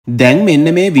දැන් මෙන්න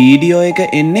මේ වීඩියෝ එක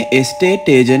එන්නේ එස්ටේට්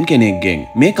ඒජන්ට් කෙනෙක්ගෙන්.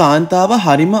 මේ කාන්තාව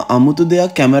හරිම අමුතු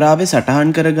දෙයක් කැමරාවේ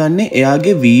සටහන් කරගන්නේ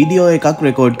එයාගේ වීඩියෝ එකක්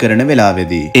රෙකෝඩ් කරන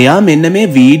වෙලාවේදී. එයා මෙන්න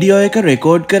මේ වීඩියෝ එක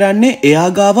රෙකෝඩ් කරන්නේ එයා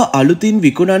ගාව අලුතින්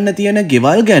විකුණන්න තියෙන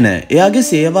ගෙවල් ගැන එයාගේ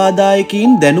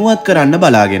සේවාදායකයින් දැනුවත් කරන්න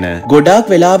බලාගෙන.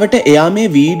 ගොඩාක් වෙලාවට එයා මේ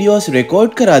වීඩියෝස්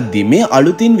රෙකෝඩ් කරද්දී මේ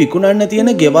අලුතින් විකුණන්න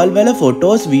තියෙන ගෙවල් වල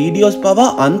ෆොටෝස් වීඩියෝස් පවා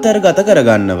අන්තර්ගත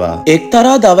කරගන්නවා.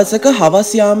 එක්තරා දවසක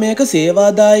හවස් යාමයක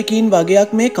සේවාදායකයින්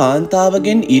වගේක් මේ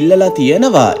කාන්තාවගෙන් ඉල්ලලා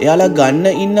තියෙනවා එයාලා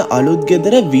ගන්න ඉන්න අලුත්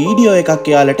ගෙදර වීඩියෝ එකක්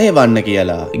එයාලට එවන්න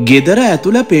කියලා. ගෙදර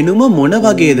ඇතුළ පෙනුම මොන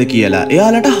වගේද කියලා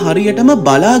එයාලට හරියටම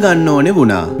බලා ගන්න ඕනේ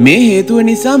වුණා. මේ හේතුව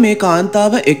නිසා මේ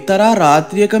කාන්තාව එක්තරා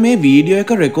රාත්‍රියක මේ වීඩියෝ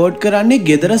එක රෙකෝඩ් කරන්නේ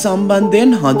ගෙදර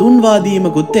සම්බන්ධයෙන් හඳුන්වා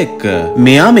දීමකුත් එක්ක.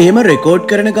 මෙයා මෙහෙම රෙකෝඩ්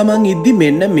කරන ගමන් ඉද්දි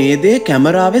මෙන්න මේ දේ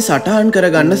කැමරාවේ සටහන්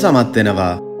කරගන්න සමත්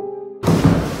වෙනවා.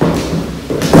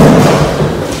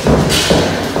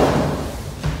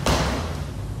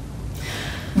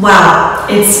 Wow,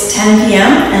 it's 10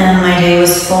 p.m. and my day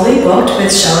was fully booked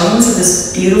with showings of this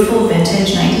beautiful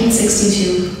vintage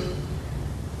 1962.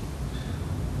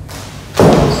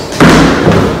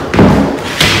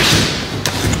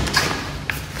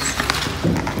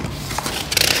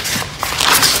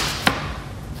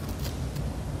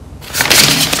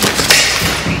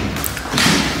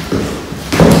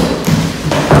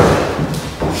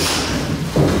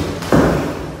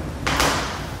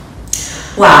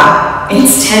 Wow.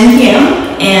 It's 10 p.m.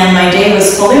 and my day was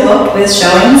fully booked with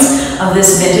showings of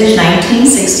this vintage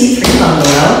 1963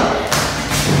 bungalow.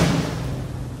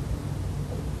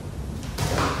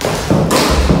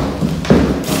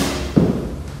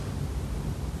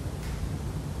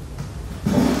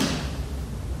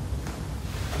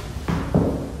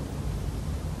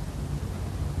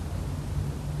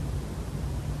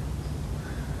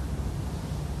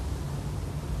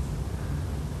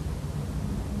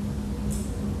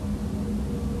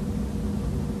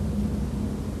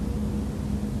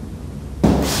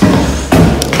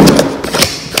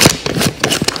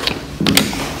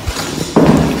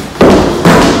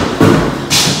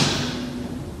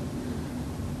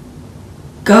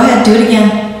 Go ahead, do it again.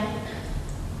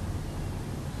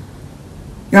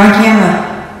 You're on camera.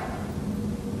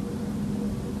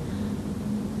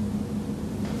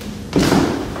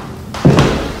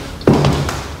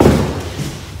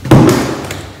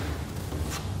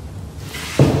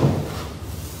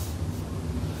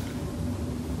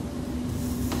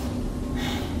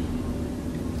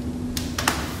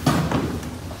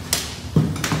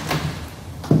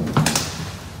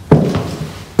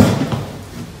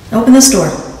 Open this door.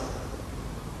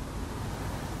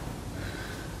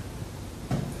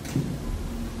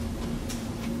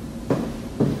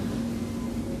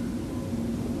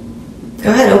 Go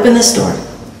ahead, open this door.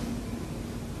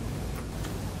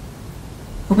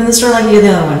 Open this door like you did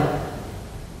the other one.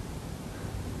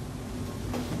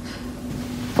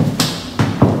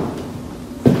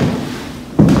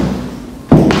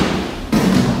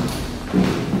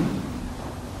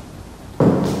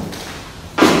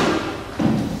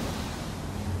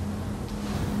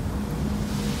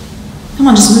 Come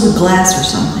on, just move the glass or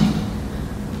something.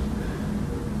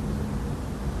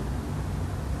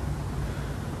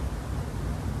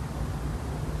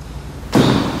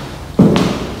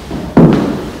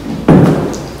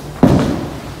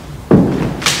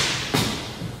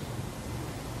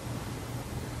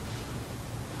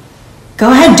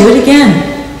 Go ahead, do it again.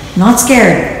 I'm not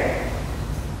scared.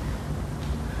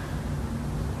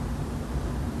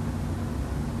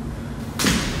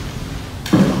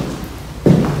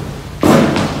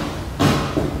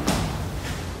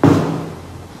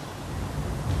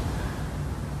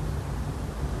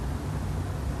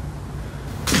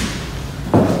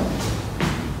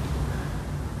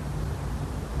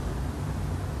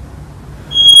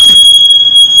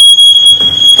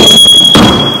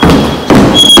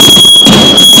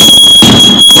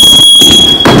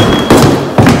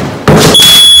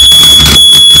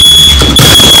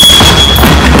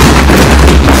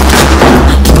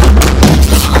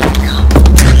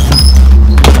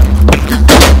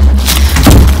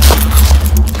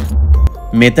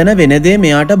 මෙතන වෙනදේ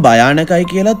මෙයාට භයානකයි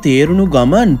කියලා තේරුණු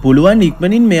ගමන් පුළුවන්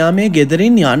ඉක්මනින් මෙයා මේ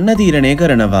ගෙදරින් යන්න තීරණය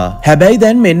කරනවා. හැබැයි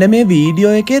දැන් මෙන්න මේ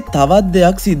වීඩියෝ එකේ තවත්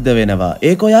දෙයක් සිද්ධ වෙනවා.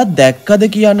 ඒක ඔයා දැක්කද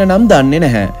කියන්න නම් දන්නේ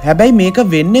නැහැ. හැබැයි මේක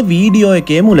වෙන්නේ වීඩියෝ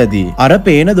එකේ මුලදී. අර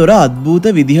පේන දොර අద్භූත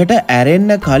විදිහට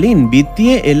ඇරෙන්න කලින්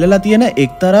බිත්තියේ එල්ලලා තියෙන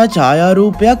එක්තරා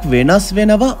ඡායාරූපයක් වෙනස්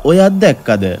වෙනවා. ඔයත්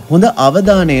දැක්කද? හොඳ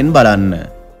අවධානයෙන් බලන්න.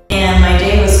 And my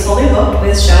day was fully booked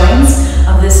with showings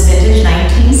of this vintage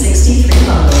 1963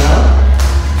 bungalow.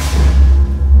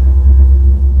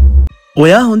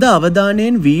 ඔයා හොඳ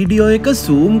අවධානයෙන් වීඩියෝ එක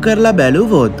zoom කරලා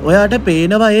බැලුවොත් ඔයාට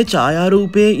පේනවා ඒ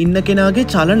ඡායාරූපයේ ඉන්න කෙනාගේ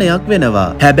චලනයක් වෙනවා.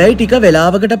 හැබැයි ටික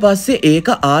වෙලාවකට පස්සේ ඒක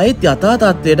ආයෙත් යථා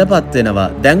තත්ත්වයටපත් වෙනවා.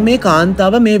 දැන් මේ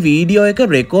කාන්තාව මේ වීඩියෝ එක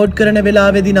රෙකෝඩ් කරන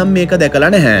වෙලාවේදී නම් මේක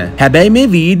දැකලා නැහැ. හැබැයි මේ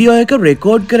වීඩියෝ එක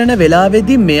රෙකෝඩ් කරන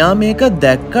වෙලාවේදී මෙයා මේක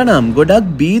දැක්කනම් ගොඩක්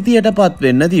බීතියටපත්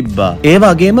වෙන්න තිබ්බා. ඒ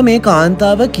වගේම මේ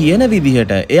කාන්තාව කියන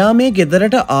විදිහට එයා මේ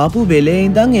ගෙදරට ආපු වෙලේ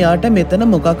ඉඳන් එයාට මෙතන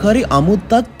මොකක් හරි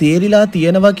අමුත්තක් තේරිලා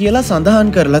තියෙනවා කියලා සඳහන්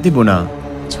කරලා තිබුණා.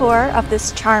 Tour of this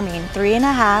charming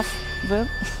 3.5 room.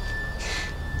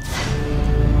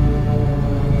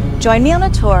 Join me on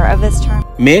a tour of this charming.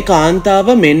 මේ කාන්තාව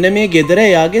මෙන්න මේ ගෙදර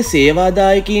එයාගේ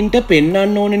සේවාදායකයින්ට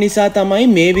පෙන්වන්න ඕන නිසා තමයි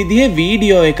මේ විදිහේ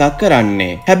වීඩියෝ එකක් කරන්නේ.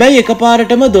 හැබැයි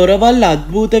එකපාරටම දොරවල්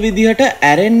අద్භූත විදිහට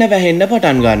ඇරෙන්න වැහෙන්න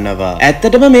පටන් ගන්නවා.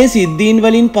 ඇත්තටම මේ සිද්ධීන්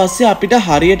වලින් පස්සේ අපිට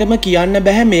හරියටම කියන්න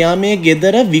බෑ මෙයා මේ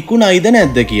ගෙදර විකුණයිද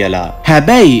නැද්ද කියලා.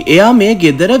 හැබැයි එයා මේ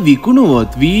ගෙදර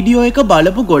විකුණුවොත් වීඩියෝ එක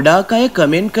බලපු ගොඩාක් අය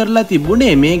කමෙන්ට් කරලා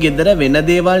තිබුණේ මේ ගෙදර වෙන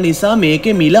දේවල් නිසා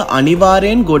මේකේ මිල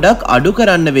අනිවාර්යෙන් ගොඩක් අඩු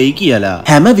කරන්න වෙයි කියලා.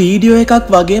 හැම වීඩියෝ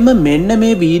එකක් වගේම මෙන්න මේ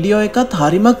වීඩියෝ එකත්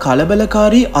හරිම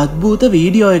කලබලකාරී අద్භූත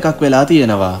වීඩියෝ එකක් වෙලා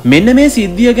තියෙනවා. මෙන්න මේ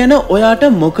සිද්ධිය ගැන ඔයාට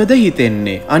මොකද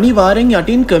හිතෙන්නේ? අනිවාර්යෙන්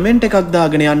යටින් කමෙන්ට් එකක්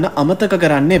දාගෙන යන්න අමතක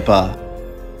කරන්න එපා.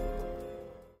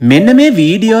 මෙන්න මේ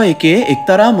වීඩියෝ එකේ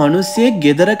එක්තරා මිනිස්සෙක්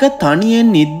ගෙදරක තනියෙන්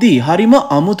නිද්දී හරිම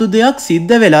අමුතු දෙයක්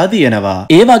සිද්ධ වෙලා තියෙනවා.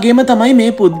 ඒ වගේම තමයි මේ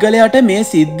පුද්ගලයාට මේ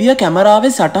සිද්ධිය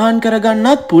කැමරාවේ සටහන්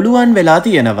කරගන්නත් පුළුවන් වෙලා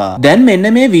තියෙනවා. දැන් මෙන්න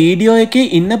මේ වීඩියෝ එකේ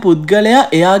ඉන්න පුද්ගලයා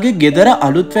එයාගේ ගෙදර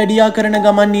අලුත් වැඩියා කරන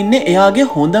ගමන් ඉන්නේ එයාගේ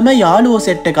හොඳම යාළුවෝ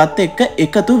සෙට් එකත් එක්ක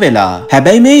එකතු වෙලා.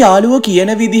 හැබැයි මේ යාළුවෝ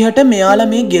කියන විදිහට මෙයාලා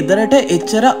මේ ගෙදරට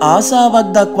එච්චර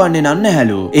ආසාවක් දක්වන්නේ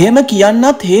නැහැලු. එහෙම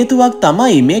කියන්නත් හේතුවක්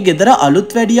තමයි මේ ගෙදර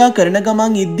අලුත් වැඩියා කරන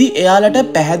ගමන් එයාලට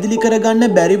පැහැදිලි කරගන්න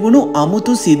බැරි වුණු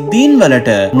අමුතු සිද්ධීන්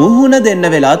වලට මුහුණ දෙන්න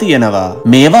වෙලා තියෙනවා.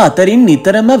 මේවා අතරින්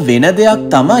නිතරම වෙන දෙයක්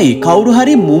තමයි කවුරු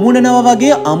හරි මුමුණනවා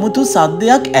වගේ අමුතු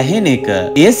සද්දයක් ඇහෙන එක.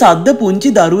 ඒ සද්ද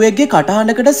පුංචි දරුවෙක්ගේ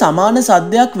කටහඬකට සමාන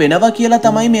සද්දයක් වෙනවා කියලා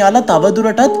තමයි මෙයාලා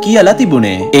තවදුරටත් කියලා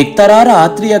තිබුණේ. එක්තරා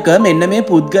රාත්‍රියක මෙන්න මේ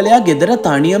පුද්ගලයා ගෙදර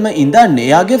තනියම ඉඳන්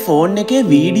එයාගේ ෆෝන් එකේ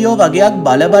වීඩියෝ වගේක්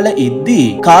බල ඉද්දී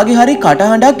කාගේ හරි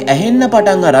කටහඬක් ඇහෙන්න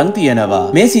පටන් අරන් තියෙනවා.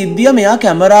 මේ සිද්ධිය මෙයා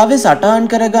කැමරාවේ සටහන්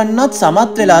කරගන්නත්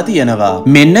සමත් වෙලා තියෙනවා.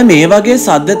 මෙන්න මේ වගේ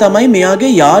සද්ද තමයි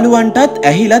මෙයාගේ යාළුවන්ටත්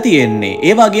ඇහිලා තියෙන්නේ.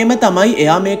 ඒ වගේම තමයි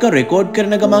එයා මේක රෙකෝඩ්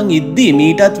කරන ගමන් ඉද්දී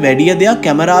මීටත් වැඩිය දෙයක්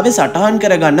කැමරාවේ සටහන්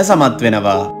කරගන්න සමත්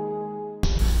වෙනවා.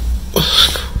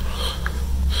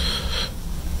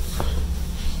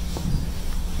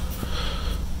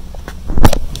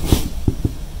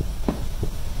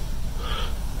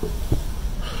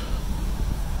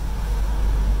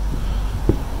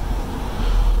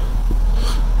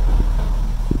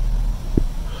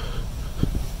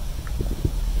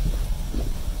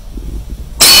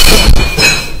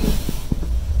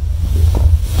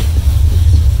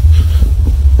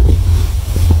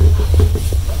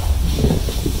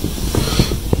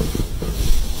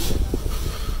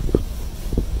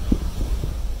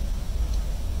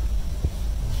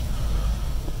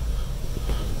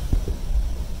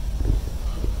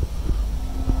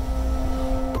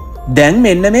 දැන්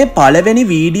මෙන්න මේ පළවෙනි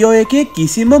වීඩියෝ එකේ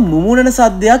කිසිම මුමුණන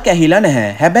සද්දයක් ඇහිලා නැහැ.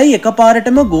 හැබැයි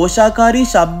එකපාරටම ഘോഷාකාරී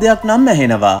ශබ්දයක් නම්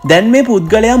ඇහෙනවා. දැන් මේ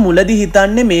පුද්ගලයා මුලදී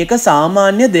හිතන්නේ මේක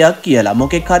සාමාන්‍ය දෙයක් කියලා.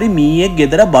 මොකෙක් හරි මීයෙක්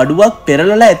ගෙදර බඩුවක්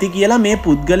පෙරලලා ඇති කියලා මේ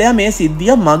පුද්ගලයා මේ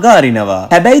සිද්ධිය මග අරිනවා.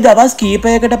 හැබැයි දවස්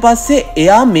කීපයකට පස්සේ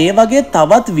එයා මේ වගේ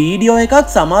තවත් වීඩියෝ එකක්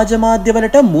සමාජ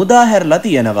මාධ්‍යවලට මුදා හැරලා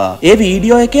තියෙනවා. ඒ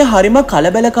වීඩියෝ එකේ හරිම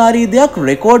කලබලකාරී දෙයක්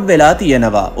රෙකෝඩ් වෙලා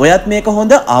තියෙනවා. ඔයත් මේක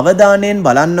හොඳ අවධානයෙන්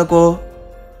බලන්නකෝ.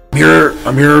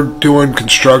 I'm here doing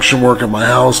construction work at my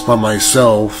house by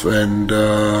myself, and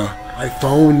my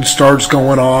phone starts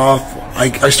going off.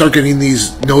 I start getting these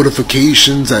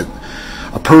notifications that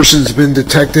a person's been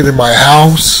detected in my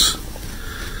house.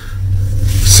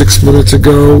 6 minutes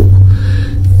ago,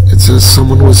 it says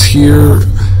someone was here.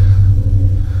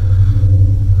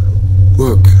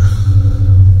 Look,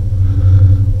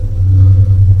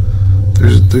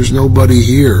 there's nobody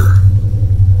here.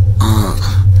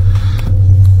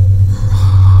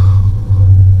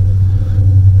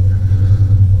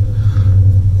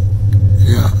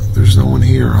 There's no one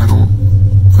here. I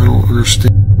don't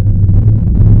understand.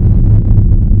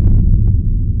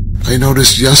 I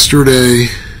noticed yesterday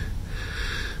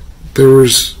there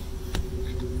was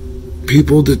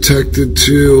people detected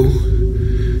too,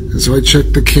 and so I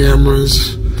checked the cameras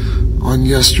on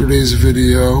yesterday's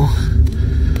video.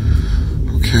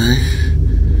 Okay,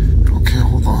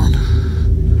 hold on.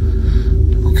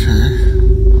 Okay,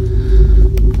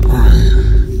 alright,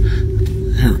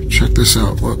 here, check this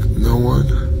out. Look, no one.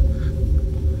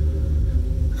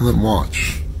 And then watch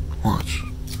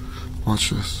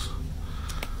this.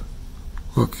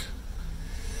 Look.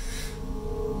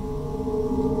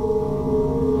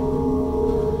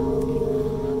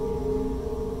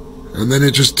 And then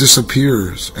it just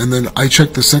disappears. And then I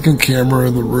check the second camera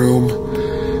in the room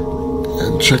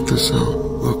and check this out.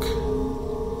 Look.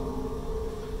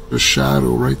 A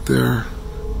shadow right there.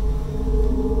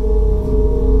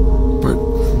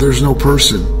 But there's no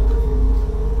person.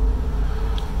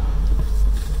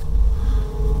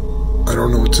 I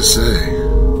don't know what to say.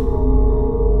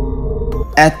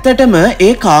 ඇත්තටම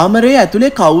ඒ කාමරේ ඇතුලේ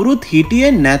කවුරුත්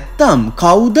හිටියේ නැත්තම්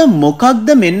කවුද මොකක්ද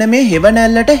මෙන්න මේ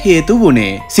හෙවණැල්ලට හේතු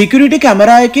වුනේ. සිකියුරිටි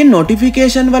කැමරා එකෙන්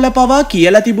නොටිෆිකේෂන් වල පවා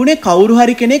කියලා තිබුණේ කවුරු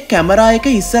හරි කෙනෙක් කැමරා එක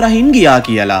ඉස්සරහින් ගියා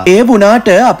කියලා. ඒ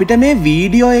වුණාට අපිට මේ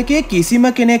වීඩියෝ එකේ කිසිම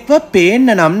කෙනෙක්ව පේන්න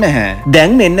නම් නැහැ.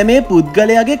 දැන් මෙන්න මේ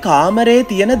පුද්ගලයාගේ කාමරේ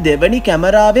තියෙන දෙවනි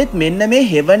කැමරාවෙත් මෙන්න මේ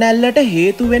හෙවණැල්ලට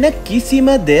හේතු වෙන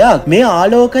කිසිම දෙයක් මේ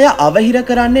ආලෝකය අවහිර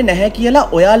කරන්නේ නැහැ කියලා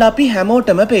ඔයාලා අපි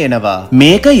හැමෝටම පේනවා.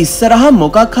 මේක ඉස්සරහා මොකක්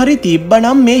හරි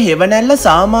තිබ්බනම් මේ හෙවණැල්ල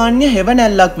සාමාන්‍ය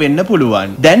හෙවණැල්ලක් වෙන්න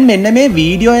පුළුවන්. දැන් මෙන්න මේ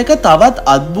වීඩියෝ එක තවත්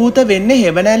අద్භූත වෙන්නේ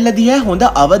හෙවණැල්ල දිහා හොඳ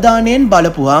අවධානයෙන්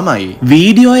බලපුවාමයි.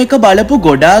 වීඩියෝ එක බලපු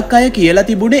ගොඩාක් අය කියලා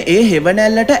තිබුණේ ඒ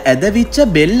හෙවණැල්ලට ඇදවිච්ච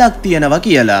බෙල්ලක් තියෙනවා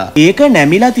කියලා. ඒක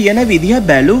නැමිලා තියෙන විදිහ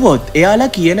බැලුවොත් එයාලා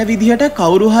කියන විදිහට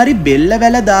කවුරු හරි බෙල්ල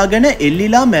වැල දාගෙන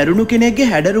එල්ලිලා මැරුණු කෙනෙක්ගේ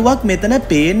හැඩරුවක් මෙතන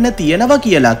පේන්න තියෙනවා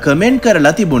කියලා කමෙන්ට්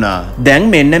කරලා තිබුණා.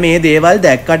 දැන් මෙන්න මේ දේවල්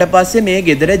දැක්කට පස්සේ මේ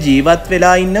ගෙදර ජීවත්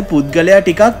වෙලා ඉන්න පුද්ගලයා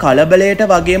ටිකක් කලබලයට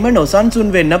වගේම නොසන්සුන්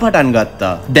වෙන්න පටන් ගත්තා.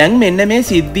 දැන් මෙන්න මේ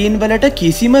සිද්ධීන් වලට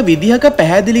කිසිම විදිහක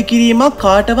පැහැදිලි කිරීමක්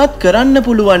කාටවත් කරන්න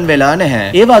පුළුවන් වෙලා නැහැ.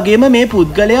 ඒ වගේම මේ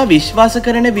පුද්ගලයා විශ්වාස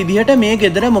කරන විදිහට මේ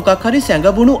ගෙදර මොකක් හරි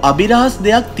සැඟවුණු අභිරහස්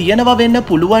දෙයක් තියෙනවා වෙන්න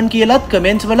පුළුවන් කියලාත්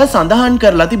කමෙන්ට්ස් වල සඳහන්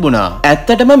කරලා තිබුණා.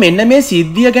 ඇත්තටම මෙන්න මේ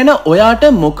සිද්ධිය ගැන ඔයාට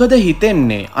මොකද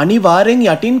හිතෙන්නේ? අනිවාර්යෙන්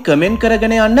යටින් කමෙන්ට්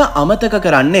කරගෙන යන්න අමතක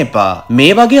කරන්න එපා.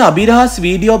 මේ වගේ අභිරහස්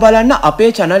වීඩියෝ බලන්න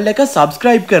අපේ channel එක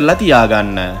subscribe කරලා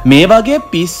තියාගන්න. මේ වගේ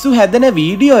පිස්සු හැදෙන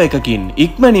වීඩියෝ එකකින්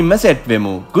ඉක්මනින්ම සෙට්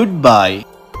වෙමු. Goodbye.